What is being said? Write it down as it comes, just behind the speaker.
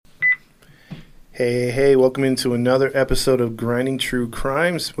Hey, welcome into another episode of Grinding True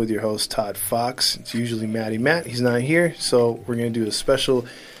Crimes with your host, Todd Fox. It's usually Matty Matt. He's not here, so we're going to do a special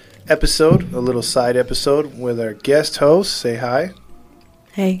episode, a little side episode with our guest host. Say hi.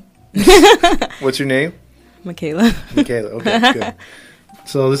 Hey. What's your name? Michaela. Okay, good.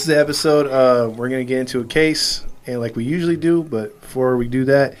 So this is the episode. We're going to get into a case, and like we usually do, but before we do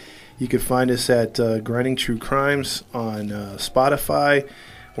that, you can find us at Grinding True Crimes on Spotify.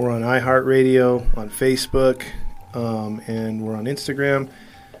 We're on iHeartRadio, on Facebook, and we're on Instagram.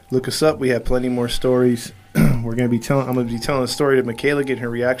 Look us up. We have plenty more stories. I'm going to be telling a story to Michaela, getting her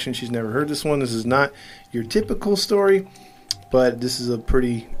reaction. She's never heard this one. This is not your typical story, but this is a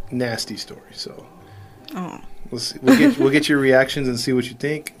pretty nasty story. So we'll get your reactions and see what you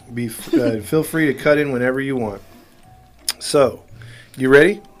think. Feel free to cut in whenever you want. So, you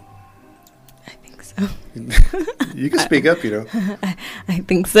ready? You can speak up, you know. I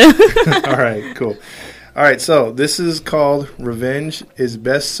think so. All right, cool. All right, so this is called Revenge is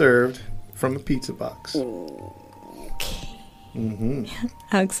Best Served from a Pizza Box. Okay. Mm-hmm.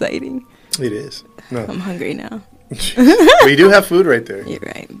 How exciting. It is. No. I'm hungry now. We do have food right there. You're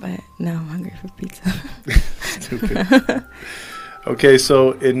right, but now I'm hungry for pizza. Stupid. Okay,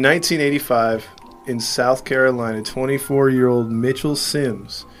 so in 1985, in South Carolina, 24-year-old Mitchell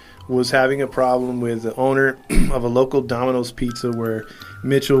Sims was having a problem with the owner of a local Domino's Pizza where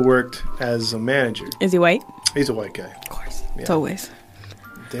Mitchell worked as a manager. Is he white? He's a white guy. Of course. Yeah. It's always.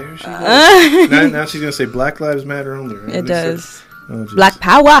 There she goes. Now she's going to say Black Lives Matter only, right? It does. Oh, Black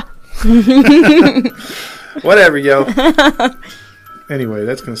power. Whatever, yo. Anyway,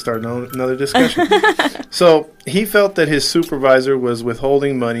 that's going to start another discussion. So he felt that his supervisor was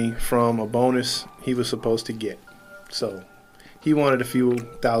withholding money from a bonus he was supposed to get. So he wanted a few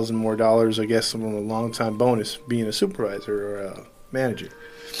 $1,000 more, I guess, from a long-time bonus being a supervisor or a manager.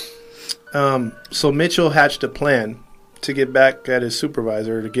 So Mitchell hatched a plan to get back at his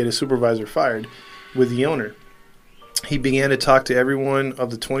supervisor, to get his supervisor fired with the owner. He began to talk to every one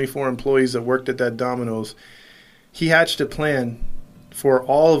of the 24 employees that worked at that Domino's. He hatched a plan for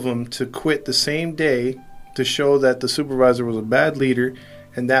all of them to quit the same day to show that the supervisor was a bad leader,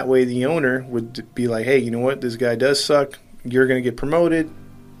 and that way the owner would be like, hey, you know what, this guy does suck. You're going to get promoted,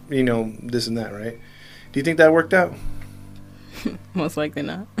 you know, this and that, right? Do you think that worked out? Most likely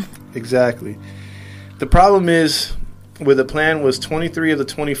not. Exactly. The problem is, with the plan was 23 of the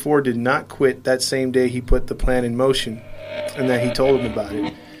 24 did not quit that same day he put the plan in motion and that he told them about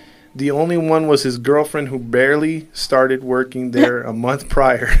it. The only one was his girlfriend, who barely started working there a month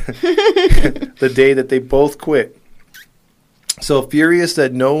prior, the day that they both quit. So furious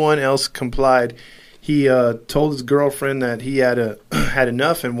that no one else complied, he told his girlfriend that he had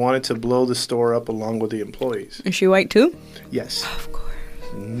enough and wanted to blow the store up along with the employees. Is she white too? Yes. Of course.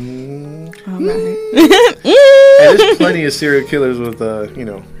 All right. And there's plenty of serial killers with,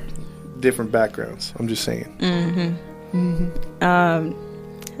 different backgrounds. I'm just saying. How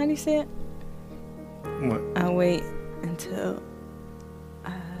do you say it? What? I'll wait until...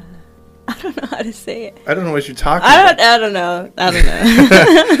 I don't know how to say it. I don't know what you're talking about. I don't know.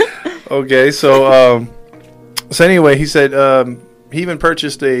 Okay, so anyway, he said he even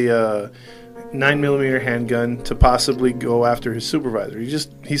purchased a 9mm handgun to possibly go after his supervisor.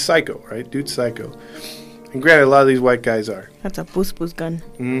 He's psycho, right? Dude's psycho. And granted, a lot of these white guys are. That's a boost gun.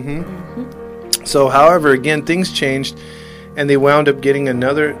 So, however, again, things changed, and they wound up getting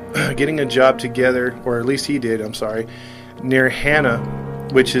a job together, or at least he did, near Hannah,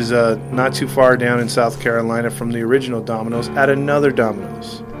 which is not too far down in South Carolina from the original Domino's, at another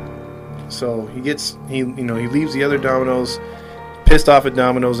Domino's. So he leaves the other Domino's, pissed off at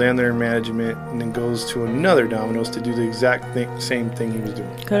Domino's and their management, and then goes to another Domino's to do the exact same thing he was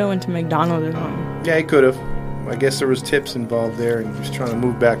doing. Could have went to McDonald's or something. Yeah, he could have. I guess there was tips involved there, and he was trying to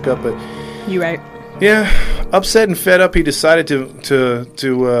move back up. But you right. Yeah, upset and fed up, he decided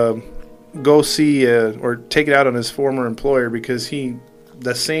to go see or take it out on his former employer, because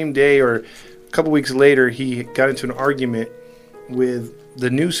the same day or a couple weeks later, he got into an argument with the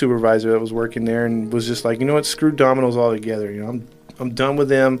new supervisor that was working there, and was just like, you know what, screw Domino's altogether. You know, I'm done with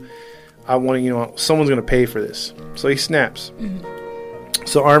them. I want to, someone's going to pay for this. So he snaps.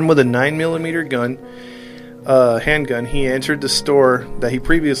 So armed with a 9mm handgun, he entered the store that he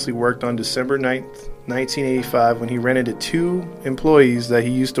previously worked on December 9th, 1985, when he rented to two employees that he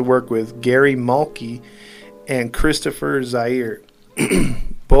used to work with, Gary Malky and Christopher Zaire.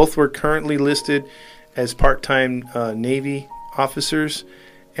 Both were currently listed as part-time Navy officers,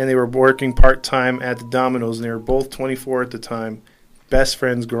 and they were working part-time at the Domino's, and they were both 24 at the time, best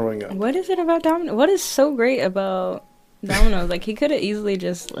friends growing up. What is it about Domino's? What is so great about Domino's? Like, he could have easily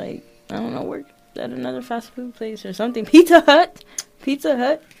just, work at another fast food place or something. Pizza Hut.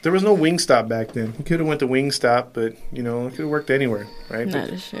 There was no Wingstop back then. He could have went to Wingstop, but, you know, it could have worked anywhere, right? That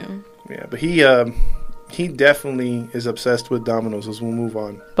is true. Yeah, but he definitely is obsessed with Domino's as we'll move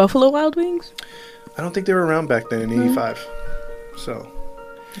on. Buffalo Wild Wings? I don't think they were around back then in 85. So.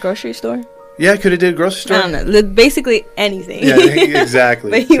 Grocery store? Yeah, could have did a grocery store. I don't know. Basically anything. Yeah, exactly.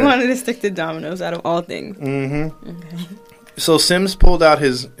 But he wanted to stick to Domino's out of all things. Mm-hmm. Okay. So Sims pulled out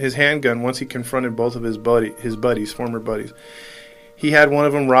his handgun once he confronted both of his former buddies. He had one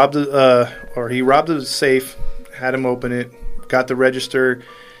of them robbed he robbed the safe, had him open it, got the register,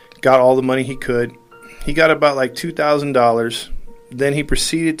 got all the money he could. He got about like $2,000. Then he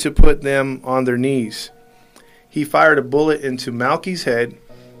proceeded to put them on their knees. He fired a bullet into Malky's head,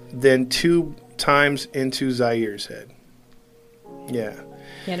 then 2 times into Zaire's head. Yeah.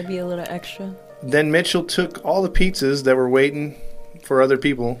 He had to be a little extra. Then Mitchell took all the pizzas that were waiting for other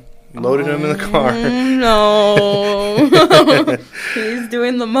people, loaded them in the car. No. He's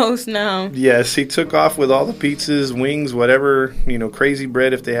doing the most now. Yes, he took off with all the pizzas, wings, whatever, crazy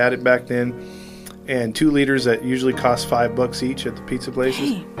bread if they had it back then, and 2 liters that usually cost $5 each at the pizza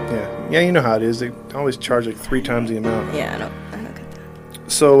places. Dang. Yeah, you know how it is. They always charge like 3 times the amount. Yeah, I don't get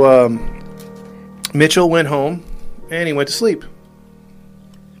that. So Mitchell went home and he went to sleep.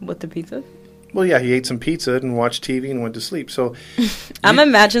 With the pizza? Well, yeah, he ate some pizza and watched TV and went to sleep. So I'm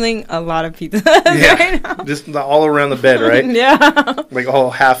imagining a lot of pizza right now. Just all around the bed, right? Yeah. Like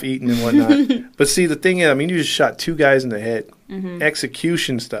all half eaten and whatnot. But see, the thing is, you just shot 2 guys in the head,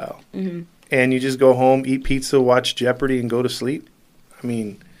 execution style. Mm-hmm. And you just go home, eat pizza, watch Jeopardy, and go to sleep?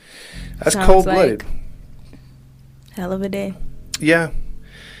 That's cold-blooded. Like hell of a day. Yeah.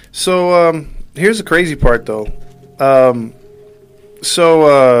 So here's the crazy part, though.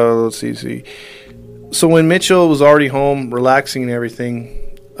 Let's see. So when Mitchell was already home, relaxing and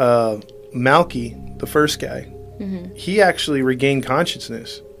everything, Malky, the first guy, he actually regained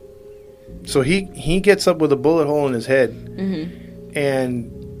consciousness. So he gets up with a bullet hole in his head,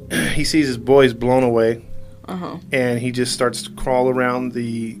 and he sees his boys blown away, and he just starts to crawl around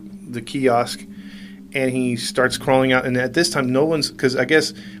the kiosk, and he starts crawling out. And at this time, no one's, because I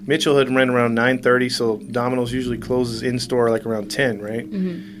guess Mitchell had ran around 9:30, so Domino's usually closes in store like around 10, right?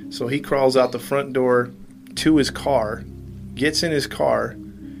 So he crawls out the front door to his car, gets in his car,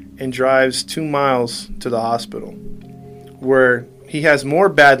 and drives 2 miles to the hospital, where he has more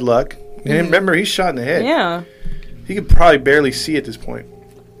bad luck. And remember, he's shot in the head. Yeah. He could probably barely see at this point.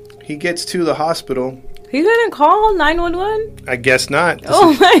 He gets to the hospital. He couldn't call 911? I guess not.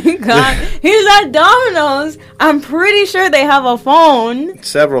 Oh my God. He's at Domino's. I'm pretty sure they have a phone.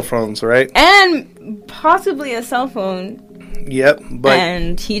 Several phones, right? And possibly a cell phone. Yep. But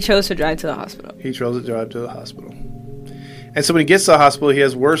and he chose to drive to the hospital. He chose to drive to the hospital. And so when he gets to the hospital, he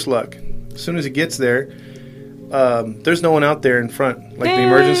has worse luck. As soon as he gets there, there's no one out there in front, like the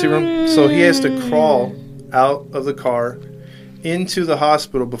emergency room. So he has to crawl out of the car into the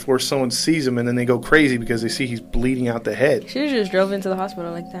hospital before someone sees him, and then they go crazy because they see he's bleeding out the head. Should have just drove into the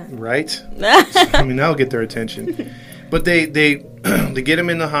hospital like that. Right? That'll get their attention. But they get him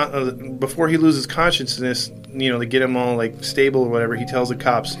in the before he loses consciousness. They get him all like stable or whatever. He tells the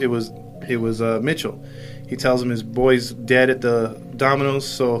cops it was Mitchell. He tells them his boy's dead at the Domino's.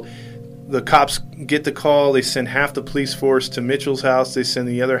 So the cops get the call. They send half the police force to Mitchell's house. They send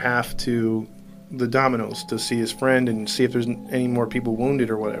the other half to the Domino's to see his friend and see if there's any more people wounded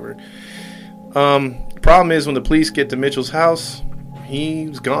or whatever. Problem is, when the police get to Mitchell's house,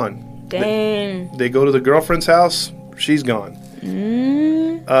 he's gone. Dang. They go to the girlfriend's house. She's gone.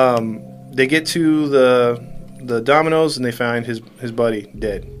 They get to the Domino's and they find his buddy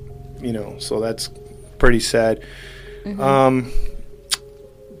dead. So that's pretty sad.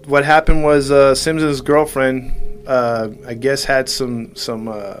 What happened was Sims' girlfriend, I guess, had some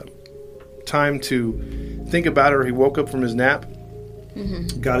time to think about it. Or he woke up from his nap,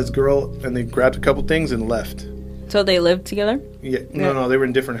 got his girl, and they grabbed a couple things and left. So they lived together? Yeah. No, they were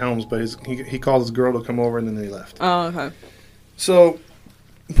in different homes, but he called his girl to come over, and then they left. Oh, okay. So,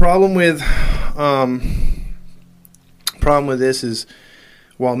 problem with this is,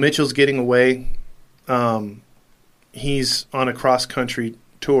 while Mitchell's getting away, he's on a cross-country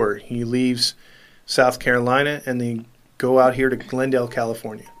tour. He leaves South Carolina, and they go out here to Glendale,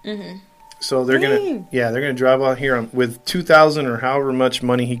 California. So they're gonna drive out here with $2,000 or however much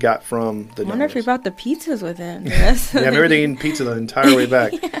money he got from the. I wonder if he brought the pizzas with him. Yeah, remember they eating pizza the entire way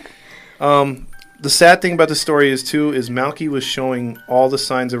back. The sad thing about the story is Malky was showing all the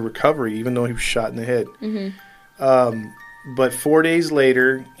signs of recovery, even though he was shot in the head. But 4 days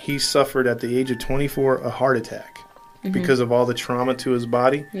later, he suffered at the age of 24 a heart attack because of all the trauma to his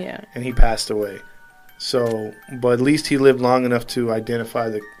body. Yeah, and he passed away. So, but at least he lived long enough to identify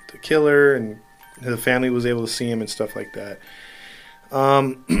the killer, and the family was able to see him and stuff like that.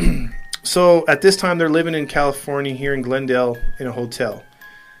 So at this time, they're living in California here in Glendale in a hotel.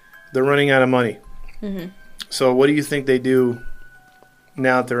 They're running out of money. Mm-hmm. So what do you think they do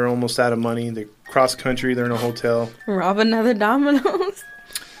now that they're almost out of money? They cross country. They're in a hotel. Rob another Domino's?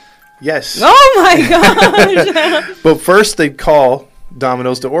 Yes. Oh, my gosh. But first, they call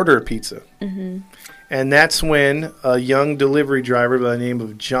Domino's to order a pizza. Mm-hmm. And that's when a young delivery driver by the name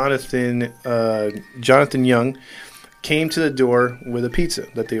of Jonathan Young came to the door with a pizza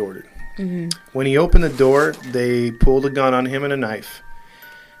that they ordered. Mm-hmm. When he opened the door, they pulled a gun on him and a knife.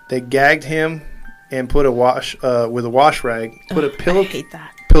 They gagged him and put with a wash rag, put a pillow, I hate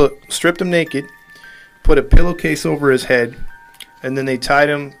that. stripped him naked, put a pillowcase over his head, and then they tied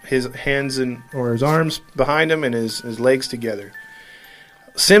him, his hands or his arms behind him and his legs together.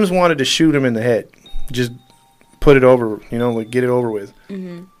 Sims wanted to shoot him in the head, just put it over, like get it over with.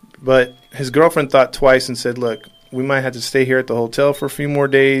 Mm-hmm. But his girlfriend thought twice and said, "Look, we might have to stay here at the hotel for a few more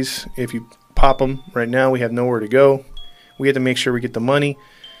days. If you pop him right now, we have nowhere to go. We have to make sure we get the money.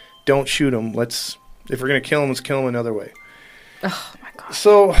 Don't shoot him. If we're going to kill him, let's kill him another way." Oh, my God.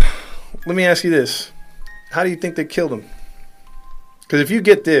 So, let me ask you this. How do you think they killed him? Because if you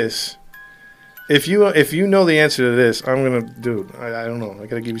get this, if you know the answer to this, I'm going to do it. I don't know. I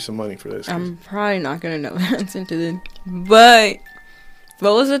got to give you some money for this. I'm probably not going to know the answer to this. But,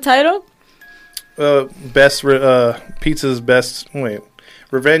 what was the title? Pizza's best. Wait,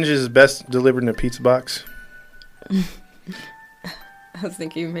 Revenge is best delivered in a pizza box. I was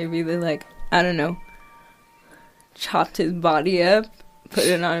thinking maybe they I don't know, chopped his body up, put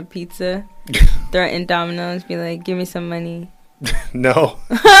it on a pizza, throw it in Domino's, be like, "Give me some money." No.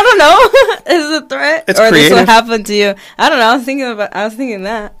 I don't know. Is it a threat? It's or creative. This will happen to you? I don't know. I was thinking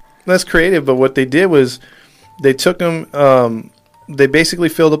that. That's creative, but what they did was they took him. They basically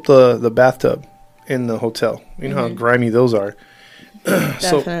filled up the bathtub in the hotel. You know how grimy those are.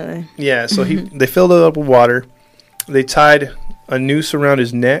 Definitely. So they filled it up with water. They tied a noose around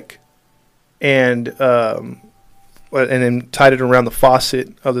his neck, and then tied it around the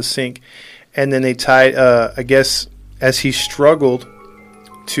faucet of the sink, and then they tied. I guess as he struggled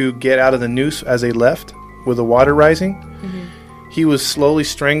to get out of the noose as they left with the water rising, he was slowly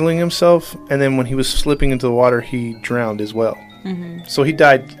strangling himself, and then when he was slipping into the water, he drowned as well. So he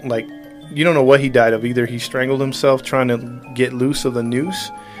died you don't know what he died of. Either he strangled himself trying to get loose of the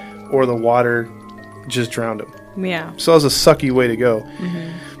noose, or the water just drowned him. Yeah. So that was a sucky way to go.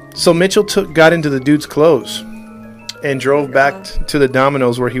 So Mitchell got into the dude's clothes and drove back to the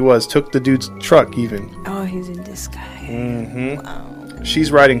Domino's where he was. Took the dude's truck even. Oh, he's in disguise. Wow.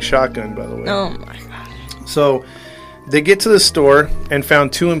 She's riding shotgun, by the way. Oh my gosh. So they get to the store and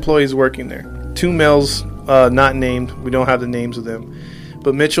found 2 employees working there. 2 males, not named. We don't have the names of them.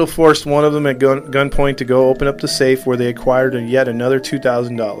 But Mitchell forced one of them at gunpoint to go open up the safe, where they acquired yet another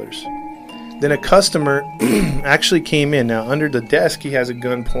 $2,000. Then a customer actually came in. Now, under the desk, he has a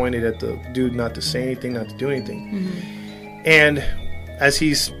gun pointed at the dude not to say anything, not to do anything. And as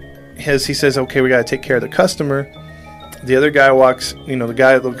he says, "Okay, we got to take care of the customer," the other guy walks,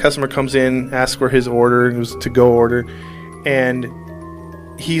 the customer comes in, asks for his order. It was to-go order. And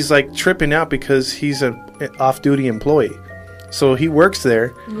he's tripping out because he's an off-duty employee. So he works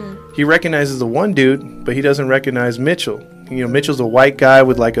there. He recognizes the one dude, but he doesn't recognize Mitchell. Mitchell's a white guy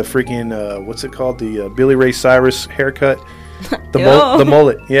with a freaking, what's it called? The Billy Ray Cyrus haircut. The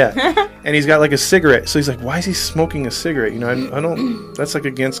mullet, yeah. And he's got a cigarette. So he's like, why is he smoking a cigarette? I don't, that's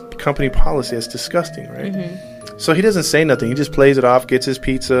against company policy. That's disgusting, right? So he doesn't say nothing. He just plays it off, gets his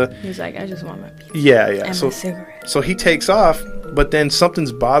pizza. He's like, "I just want my pizza." Yeah. And my cigarette. So he takes off, but then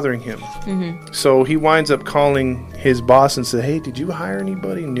something's bothering him. So he winds up calling his boss and said, "Hey, did you hire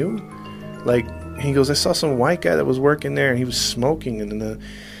anybody new?" He goes, "I saw some white guy that was working there and he was smoking." And then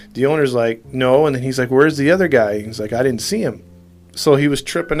the owner's like, "No." And then he's like, "Where's the other guy?" He's like, "I didn't see him." So he was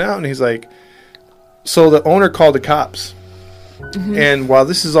tripping out, and he's like, so the owner called the cops. And while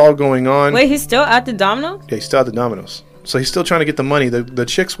this is all going on... Wait, he's still at the Domino's? Yeah, he's still at the Domino's. So he's still trying to get the money. The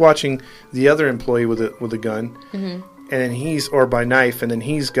chick's watching the other employee with a gun. And then by knife, and then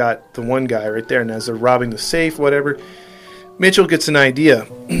he's got the one guy right there. And as they're robbing the safe, whatever, Mitchell gets an idea.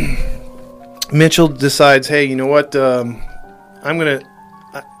 Mitchell decides, hey, you know what?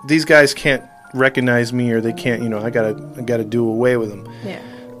 These guys can't recognize me, or they can't, I gotta do away with them.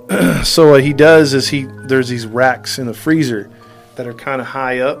 Yeah. So what he does is there's these racks in the freezer that are kind of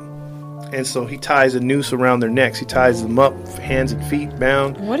high up, and so he ties a noose around their necks. He ties them up, hands and feet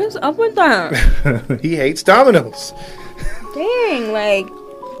bound. What is up with that? He hates Domino's. Dang,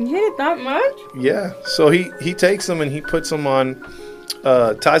 You hate it that much? Yeah. So he takes them and he puts them on,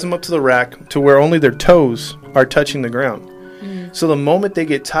 ties them up to the rack to where only their toes are touching the ground. Mm-hmm. So the moment they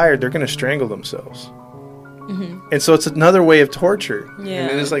get tired, they're going to strangle themselves. Mm-hmm. And so it's another way of torture. Yeah.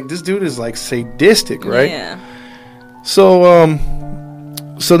 And it's like, this dude is like sadistic, right? Yeah. So,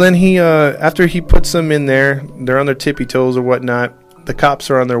 so then he, after he puts them in there, they're on their tippy toes or whatnot. The cops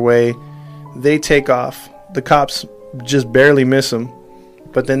are on their way. They take off. The cops just barely miss him.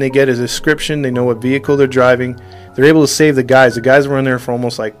 But then they get his description. They know what vehicle they're driving. They're able to save the guys. The guys were in there for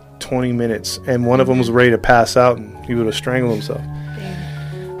almost like 20 minutes. And one of them was ready to pass out and he would have strangled himself.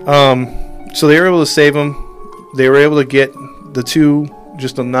 So they were able to save him. They were able to get the two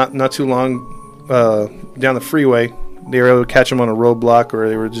just not too long down the freeway. They were able to catch him on a roadblock, or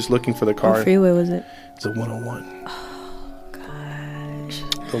they were just looking for the car. What freeway was it? It's a 101. Oh, gosh.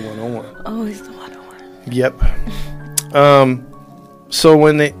 The 101. Oh, it's the 101. Yep. So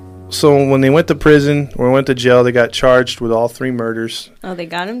when they went to prison or went to jail, they got charged with all 3 murders. Oh, they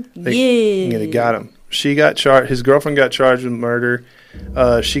got him? Yeah, they got him. She got charged. His girlfriend got charged with murder.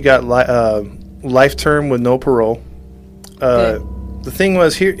 She got life term with no parole. The thing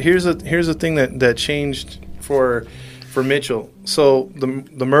was, here's the thing that changed for Mitchell. So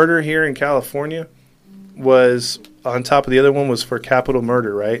the murder here in California was on top of the other one was for capital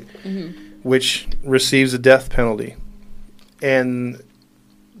murder, right? Mm-hmm. Which receives a death penalty. And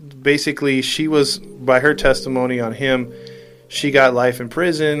basically she was, by her testimony on him, she got life in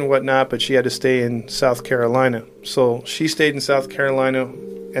prison, whatnot, but she had to stay in South Carolina. So she stayed in South Carolina,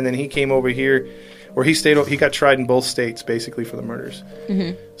 and then he came over here, or he got tried in both states, basically, for the murders.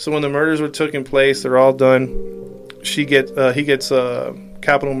 Mm-hmm. So when the murders were taking place, they're all done. He gets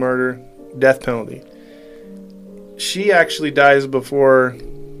capital murder, death penalty. She actually dies before,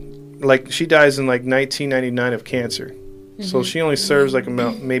 she dies in 1999 of cancer. Mm-hmm. So she only serves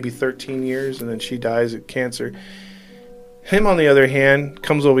about maybe 13 years, and then she dies of cancer. Him, on the other hand,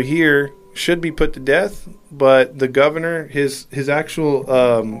 comes over here, should be put to death, but the governor, his actual,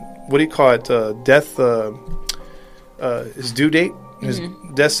 what do you call it, death, his due date, his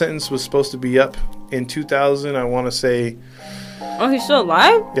death sentence was supposed to be up in 2000, I want to say. Oh, he's still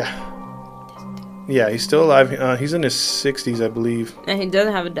alive? Yeah, he's still alive. He's in his 60s, I believe. And he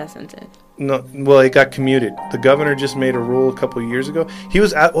doesn't have a death sentence. No, well, it got commuted. The governor just made a rule a couple of years ago. He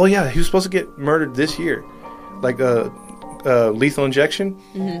was supposed to get murdered this year, lethal injection.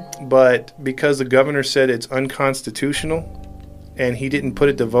 Mm-hmm. But because the governor said it's unconstitutional, and he didn't put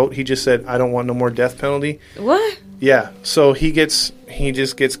it to vote, he just said, I don't want no more death penalty. What? Yeah, so he just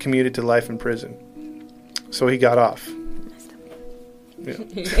gets commuted to life in prison. So he got off.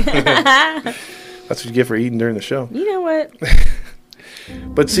 Yeah. That's what you get for eating during the show. You know what?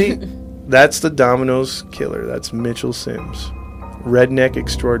 But see, that's the Domino's killer. That's Mitchell Sims. Redneck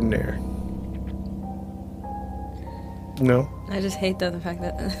extraordinaire. No? I just hate the fact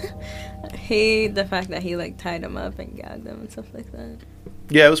that he tied him up and gagged him and stuff like that.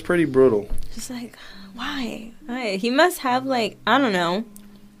 Yeah, it was pretty brutal. Just why? He must have I don't know.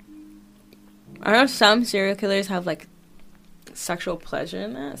 I know some serial killers have sexual pleasure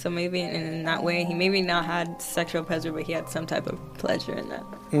in that. So maybe in that way, he maybe not had sexual pleasure, but he had some type of pleasure in that.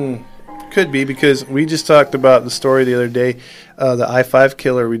 Could be, because we just talked about the story the other day, the I-5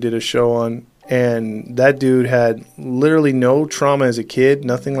 killer we did a show on. And that dude had literally no trauma as a kid,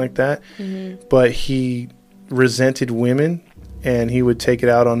 nothing like that. Mm-hmm. But he resented women, and he would take it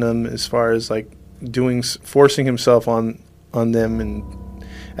out on them as far as forcing himself on them, and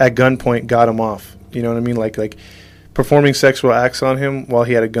at gunpoint got him off. You know what I mean? Like performing sexual acts on him while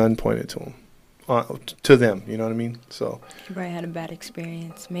he had a gun pointed to him, to them. You know what I mean? So he probably had a bad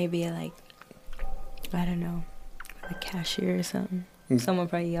experience. Maybe I don't know, a cashier or something. Someone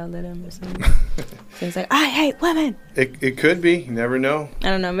probably yelled at him or something. So he's I hate women. It could be. You never know.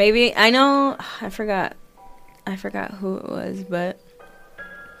 I don't know. Maybe. I know. I forgot who it was, but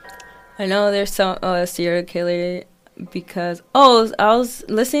I know there's some serial killer because... I was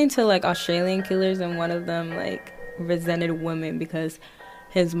listening to, Australian killers, and one of them, resented women because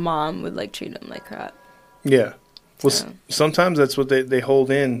his mom would, treat him like crap. Yeah. Well, sometimes that's what they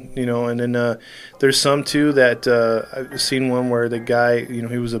hold in, and then there's some, too, that I've seen one where the guy,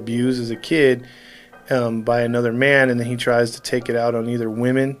 he was abused as a kid by another man, and then he tries to take it out on either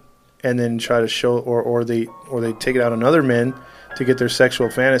women and then try to show, or they take it out on other men to get their sexual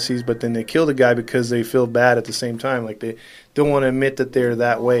fantasies, but then they kill the guy because they feel bad at the same time. They don't want to admit that they're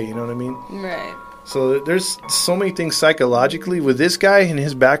that way, you know what I mean? Right. So there's so many things psychologically. With this guy and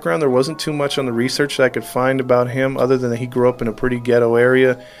his background, there wasn't too much on the research that I could find about him other than that he grew up in a pretty ghetto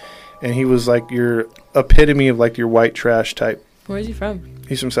area, and he was your epitome of your white trash type Where's he from?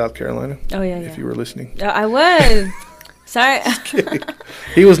 He's from South Carolina. Oh, yeah, If you were listening. I was. Sorry.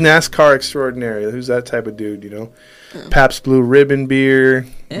 He was NASCAR extraordinary. Who's that type of dude, you know? Pabst Blue Ribbon beer,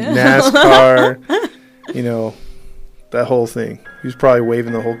 NASCAR, you know, that whole thing. He was probably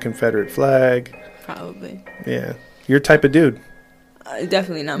waving the whole Confederate flag. Probably. Yeah. Your type of dude.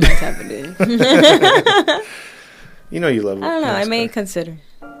 Definitely not my type of dude. You know you love it. I don't know. NASCAR. I may consider.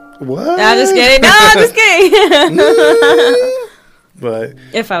 What? No, I'm just kidding. No, I'm just kidding. But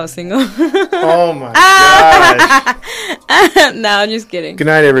if I was single. Oh my gosh. No, I'm just kidding. Good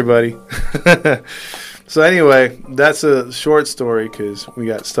night, everybody. So anyway, that's a short story because we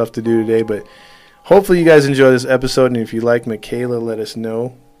got stuff to do today. But hopefully you guys enjoy this episode. And if you like Michaela, let us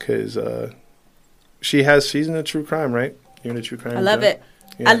know because she's in a true crime, right? You're in a true crime. I love it.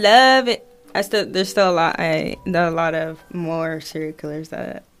 Yeah. I love it. There's still a lot of more serial killers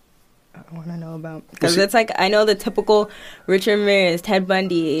that I want to know about because it's like I know the typical Richard Ramirez, Ted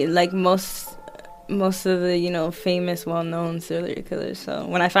Bundy, like most of the famous, well-known serial killers. So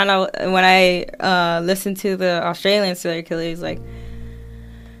when I listened to the Australian serial killers, like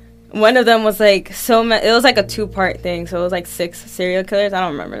one of them was like it was like a 2-part thing. So it was like 6 serial killers. I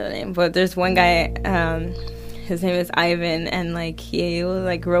don't remember the name, but there's one guy. His name is Ivan, and like he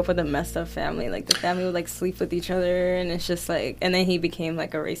like grew up with a messed up family. Like the family would like sleep with each other, and it's just like. And then he became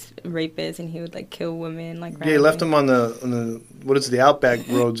like a rapist, and he would like kill women. Like he left him on the what is it, the Outback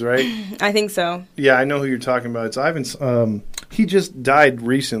roads, right? I think so. Yeah, I know who you're talking about. It's Ivan's. He just died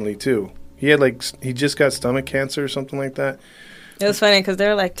recently too. He had he just got stomach cancer or something like that. It was funny because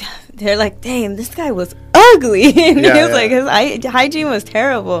they're like, damn, this guy was ugly. And he was like, his hygiene was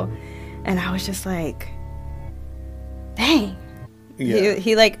terrible, and I was just like. Dang. Yeah.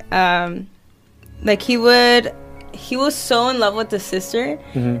 He was so in love with the sister,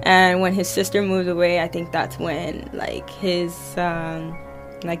 and when his sister moved away, I think that's when like his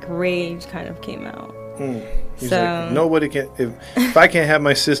rage kind of came out. He's like, nobody can. If I can't have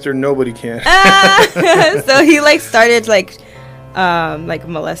my sister, nobody can. So he like started like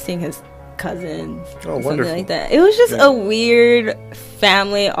molesting his cousins. Oh, something wonderful. Like that. It was just a weird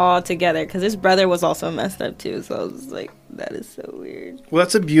family all together because his brother was also messed up too. So I was like, that is so weird. Well,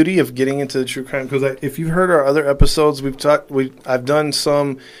 that's the beauty of getting into the true crime because if you've heard our other episodes, I've done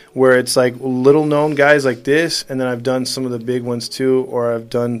some where it's like little known guys like this, and then I've done some of the big ones too, or I've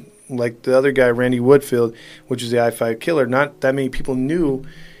done like the other guy, Randy Woodfield, which is the I-5 killer. Not that many people knew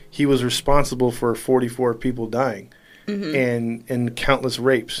he was responsible for 44 people dying and countless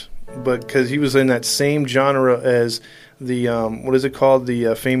rapes. But because he was in that same genre as the what is it called,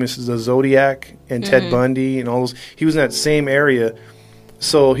 the famous the Zodiac and Ted Bundy and all those, he was in that same area,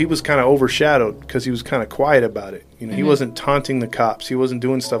 so he was kind of overshadowed because he was kind of quiet about it. He wasn't taunting the cops, he wasn't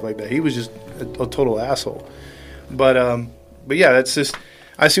doing stuff like that. He was just a total asshole. But yeah, that's just,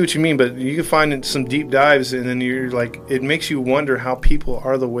 I see what you mean. But you can find some deep dives, and then you're like, it makes you wonder how people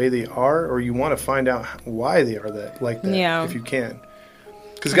are the way they are, or you want to find out why they are like that. Yeah, if you can.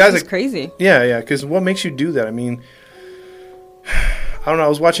 Because guys, like crazy. Yeah. Because what makes you do that? I mean, I don't know. I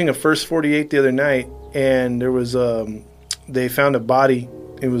was watching a First 48 the other night, and there was they found a body.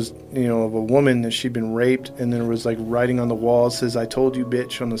 It was of a woman that she'd been raped, and then it was like writing on the wall, it says "I told you,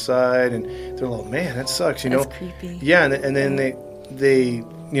 bitch" on the side, and they're like, man, that sucks. That's creepy. Yeah, and then they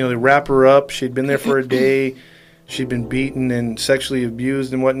wrap her up. She'd been there for a day. She'd been beaten and sexually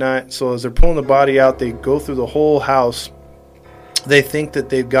abused and whatnot. So as they're pulling the body out, they go through the whole house. They think that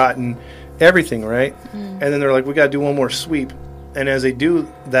they've gotten everything right, and then they're like, "We got to do one more sweep." And as they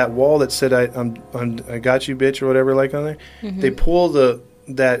do, that wall that said "I got you, bitch" or whatever, like on there, they pull that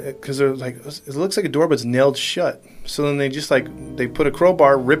because they're like, it looks like a door, but it's nailed shut. So then they just they put a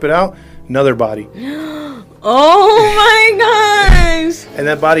crowbar, rip it out, another body. Oh my gosh! And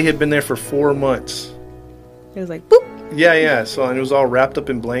that body had been there for 4 months. It was like boop. Yeah. So and it was all wrapped up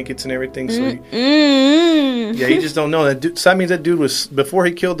in blankets and everything. So you just don't know that dude. So that means that dude was, before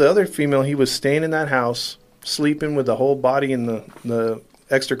he killed the other female, he was staying in that house, sleeping with the whole body in the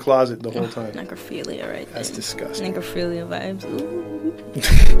extra closet the whole time. Necrophilia, right there. That's disgusting. Necrophilia vibes.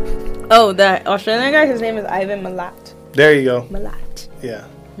 Oh, that Australian guy. His name is Ivan Milat. There you go. Milat. Yeah.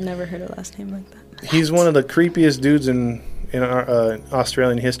 Never heard a last name like that. Milat. He's one of the creepiest dudes in our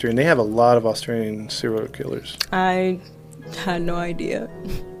Australian history, and they have a lot of Australian serial killers. I had no idea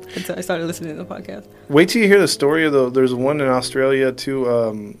until I started listening to the podcast. Wait till you hear the story of there's one in Australia too.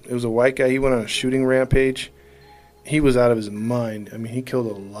 It was a white guy. He went on a shooting rampage. He was out of his mind. I mean, he killed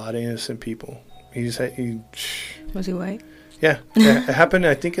a lot of innocent people. Was he white? Yeah, it happened,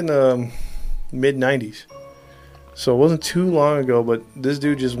 I think, in the mid-90s. So it wasn't too long ago, but this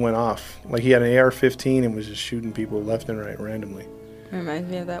dude just went off. Like, he had an AR-15 and was just shooting people left and right randomly. Reminds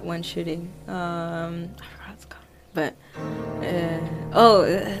me of that one shooting. I forgot what it's called. But,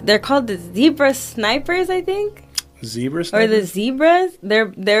 they're called the zebra snipers, I think. Zebra snipers? Or the zebras. They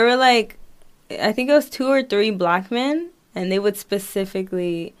were like, I think it was 2 or 3 black men, and they would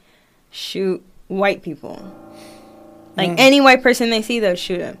specifically shoot white people. Like, any white person they see, they'll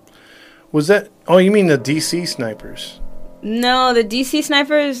shoot them. Was that... Oh, you mean the DC snipers? No, the DC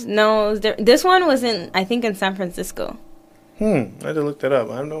snipers, no. This one was in, I think, in San Francisco. I had to look that up.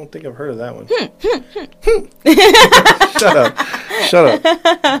 I don't think I've heard of that one. Shut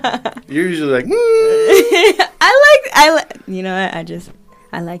up. You're usually like... I like... You know what?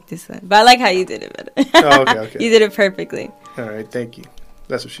 I like this one. But I like how you did it better. Oh, okay. You did it perfectly. All right, thank you.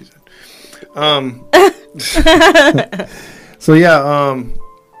 That's what she said. So, yeah,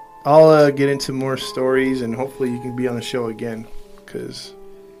 I'll get into more stories, and hopefully you can be on the show again, because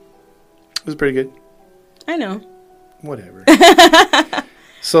it was pretty good. I know. Whatever.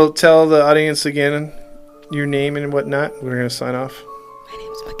 So tell the audience again your name and whatnot. We're going to sign off. My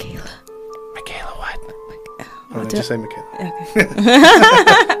name's Michaela. Michaela what? Just say Michaela.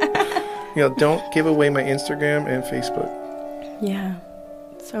 Okay. Don't give away my Instagram and Facebook. Yeah.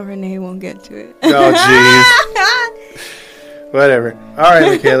 So Renee won't get to it. Oh, jeez. Whatever. All right,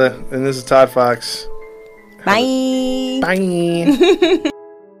 Michaela. And this is Todd Fox. Bye. Bye.